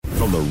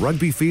From the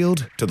rugby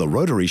field to the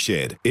Rotary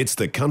Shed, it's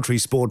the Country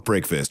Sport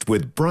Breakfast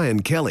with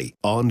Brian Kelly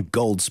on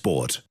Gold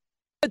Sport.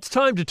 It's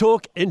time to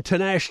talk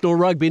international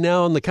rugby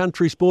now on the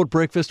Country Sport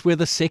Breakfast, where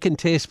the second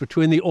test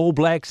between the All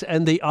Blacks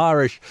and the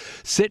Irish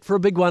set for a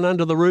big one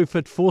under the roof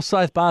at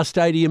Forsyth Bar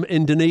Stadium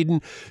in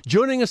Dunedin.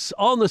 Joining us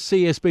on the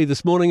CSB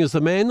this morning is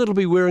the man that'll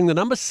be wearing the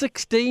number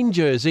 16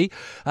 jersey,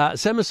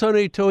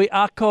 Samisoni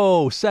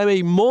Taukei'aho.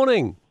 Sammy,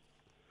 morning.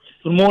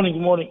 Good morning,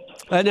 good morning.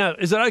 Now,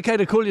 is it okay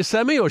to call you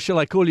Sammy, or shall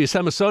I call you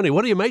Samisoni?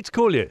 What do your mates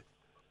call you?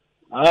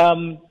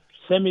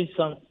 Sammy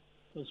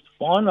is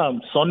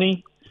fine.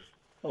 Sonny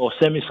or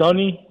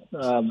Samisoni.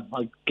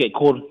 I get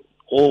called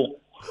all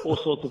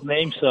sorts of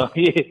names, so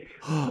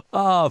yeah.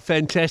 Oh,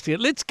 fantastic.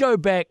 Let's go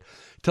back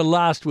to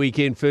last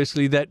weekend,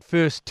 firstly, that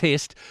first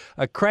test,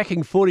 a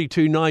cracking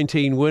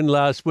 42-19 win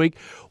last week.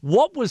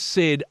 What was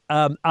said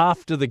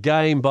after the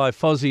game by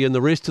Fozzie and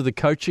the rest of the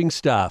coaching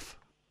staff?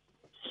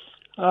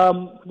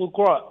 We're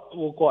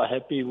quite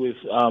happy with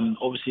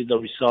obviously the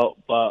result,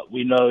 but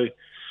we know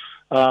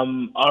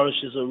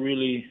Irish is a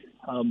really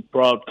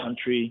proud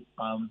country.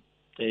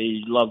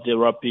 They love their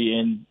rugby,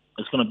 and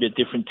it's going to be a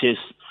different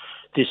test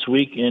this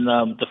week. And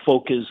the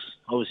focus,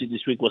 obviously,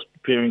 this week was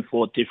preparing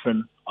for a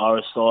different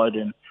Irish side,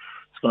 and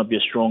it's going to be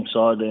a strong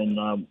side.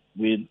 And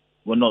we're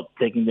not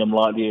taking them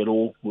lightly at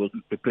all. We're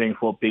preparing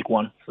for a big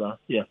one. So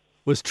yeah.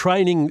 Was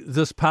training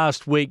this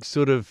past week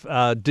sort of,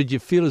 did you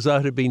feel as though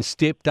it had been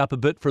stepped up a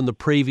bit from the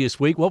previous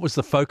week? What was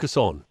the focus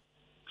on?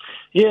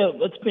 Yeah,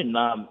 it's been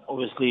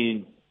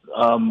obviously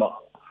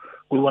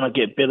we want to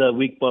get better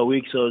week by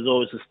week, so it's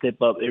always a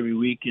step up every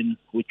week, and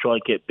we try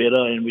to get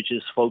better, and we're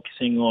just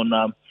focusing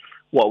on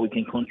what we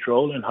can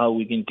control and how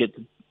we can get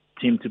the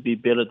team to be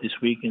better this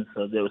week, and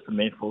so that was the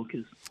main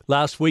focus.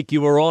 Last week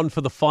you were on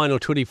for the final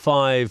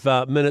 25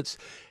 minutes.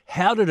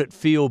 How did it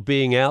feel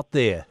being out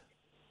there?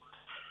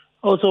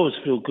 Oh, it's always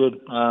feel good.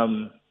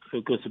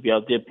 Feel good to be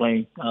out there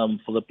playing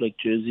for the black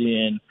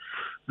jersey, and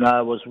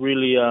it was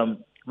really,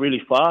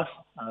 really fast.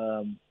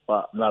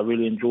 But I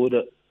really enjoyed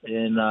it,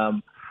 and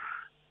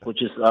was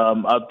just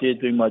out there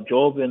doing my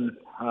job and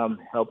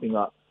helping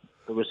out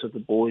the rest of the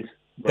boys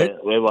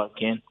wherever I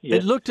can. Yeah.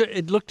 It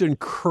looked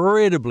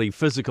incredibly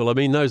physical. I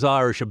mean, those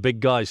Irish are big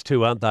guys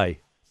too, aren't they?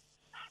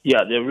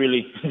 Yeah, they're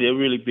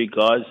really big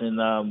guys,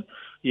 and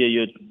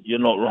you're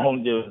not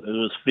wrong. It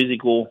was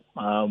physical.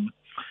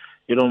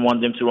 You don't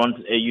want them to run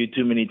at you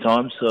too many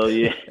times, so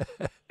yeah,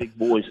 big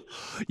boys.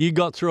 You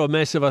got through a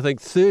massive, I think,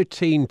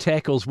 13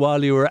 tackles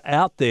while you were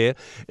out there.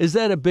 Is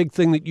that a big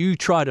thing that you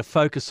try to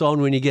focus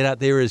on when you get out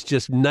there, is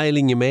just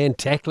nailing your man,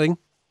 tackling?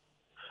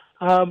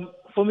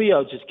 For me,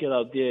 I'll just get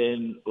out there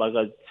and, like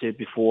I said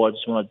before, I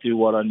just want to do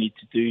what I need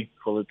to do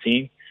for the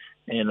team.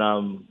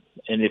 And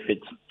if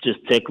it's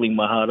just tackling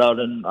my heart out,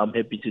 and I'm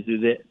happy to do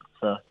that.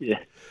 So, yeah.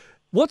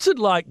 What's it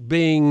like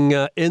being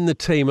in the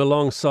team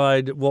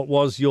alongside what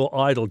was your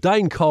idol?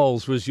 Dane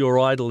Coles was your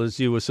idol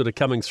as you were sort of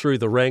coming through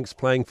the ranks,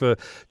 playing for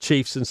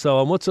Chiefs and so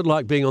on. What's it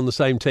like being on the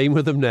same team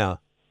with him now?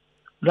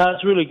 No,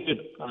 it's really good.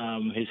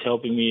 He's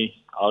helping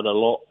me out a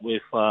lot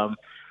with my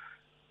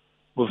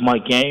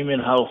game and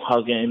how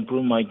I can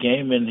improve my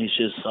game. And he's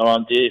just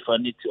around there. If I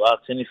need to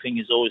ask anything,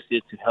 he's always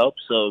there to help.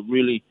 So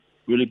really,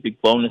 really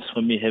big bonus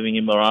for me having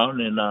him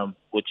around, and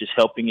we're just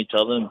helping each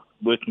other and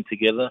working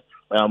together.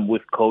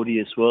 With Cody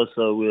as well,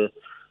 so we're a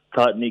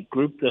tight-knit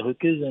group, the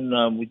hookers,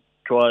 and we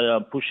try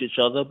push each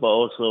other, but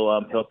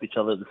also help each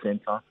other at the same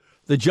time.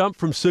 The jump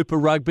from Super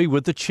Rugby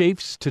with the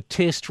Chiefs to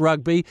Test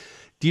Rugby,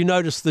 do you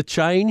notice the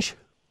change?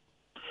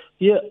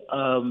 Yeah,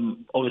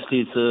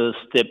 obviously it's a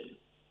step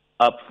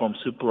up from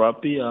Super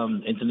Rugby,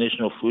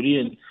 international footy,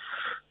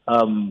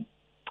 and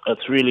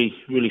it's really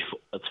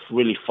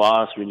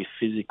fast, really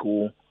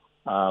physical.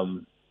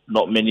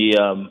 Not many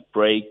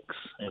breaks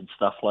and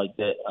stuff like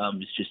that.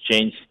 It's just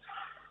changed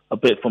a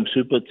bit from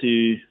Super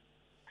to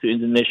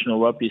international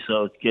rugby,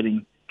 so it's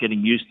getting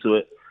used to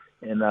it,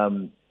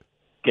 and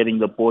getting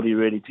the body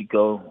ready to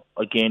go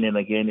again and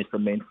again is the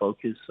main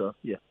focus. So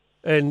yeah.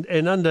 And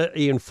under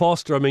Ian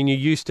Foster, I mean, you're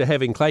used to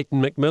having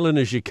Clayton McMillan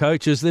as your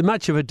coach. Is there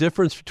much of a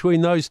difference between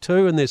those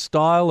two and their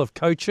style of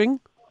coaching?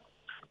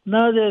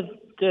 No,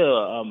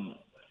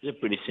 they're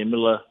pretty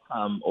similar.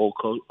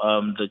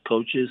 The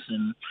coaches,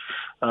 and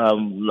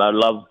I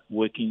love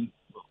working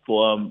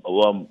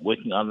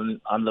working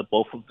under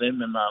both of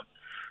them, and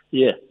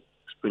it's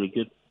pretty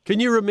good.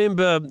 Can you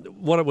remember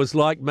what it was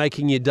like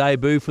making your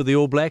debut for the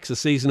All Blacks a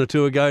season or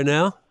two ago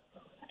now?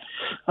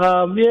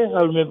 I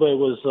remember it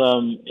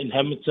was in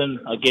Hamilton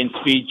against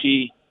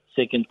Fiji,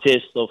 second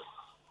test of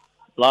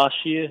last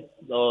year,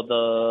 or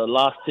the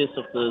last test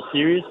of the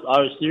series,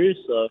 Irish series.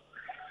 So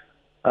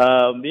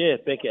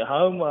back at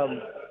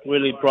home,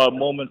 really proud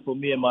moment for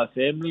me and my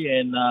family,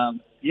 and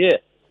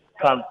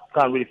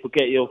can't really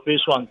forget your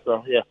first one.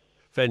 So yeah.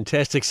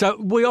 Fantastic. So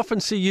we often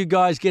see you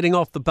guys getting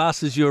off the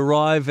bus as you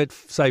arrive at,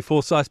 say,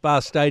 Forsyth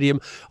Bar Stadium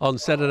on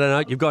Saturday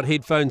night. You've got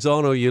headphones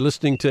on or you're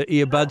listening to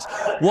earbuds.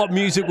 What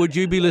music would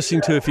you be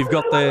listening to if you've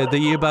got the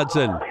earbuds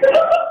in?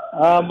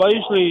 I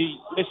usually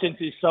listen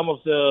to some of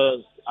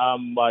the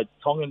my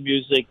Tongan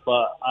music,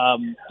 but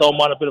don't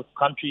mind a bit of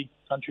country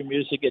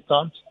music at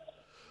times.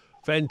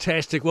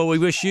 Fantastic. Well, we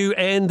wish you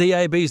and the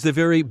ABs the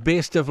very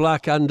best of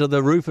luck under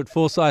the roof at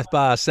Forsyth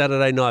Bar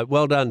Saturday night.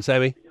 Well done,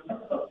 Sammy.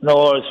 No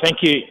worries. Thank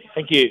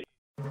you.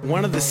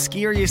 One of the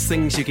scariest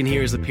things you can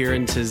hear as a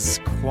parent is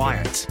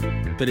quiet.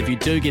 But if you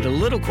do get a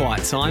little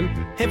quiet time,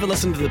 have a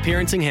listen to The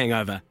Parenting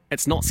Hangover.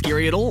 It's not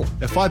scary at all.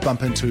 If I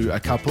bump into a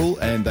couple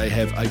and they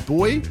have a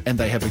boy and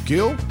they have a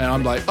girl, and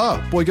I'm like,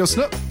 oh, boy, girl,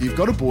 snip. You've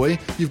got a boy,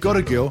 you've got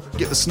a girl,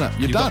 get the snip.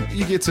 You're done.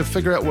 You get to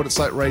figure out what it's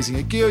like raising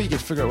a girl, you get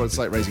to figure out what it's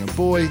like raising a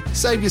boy,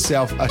 save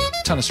yourself a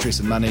ton of stress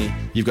and money.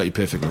 You've got your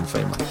perfect little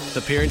family.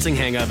 The Parenting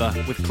Hangover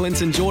with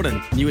Clint and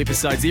Jordan. New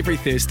episodes every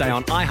Thursday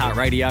on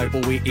iHeartRadio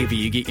or wherever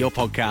you get your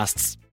podcasts.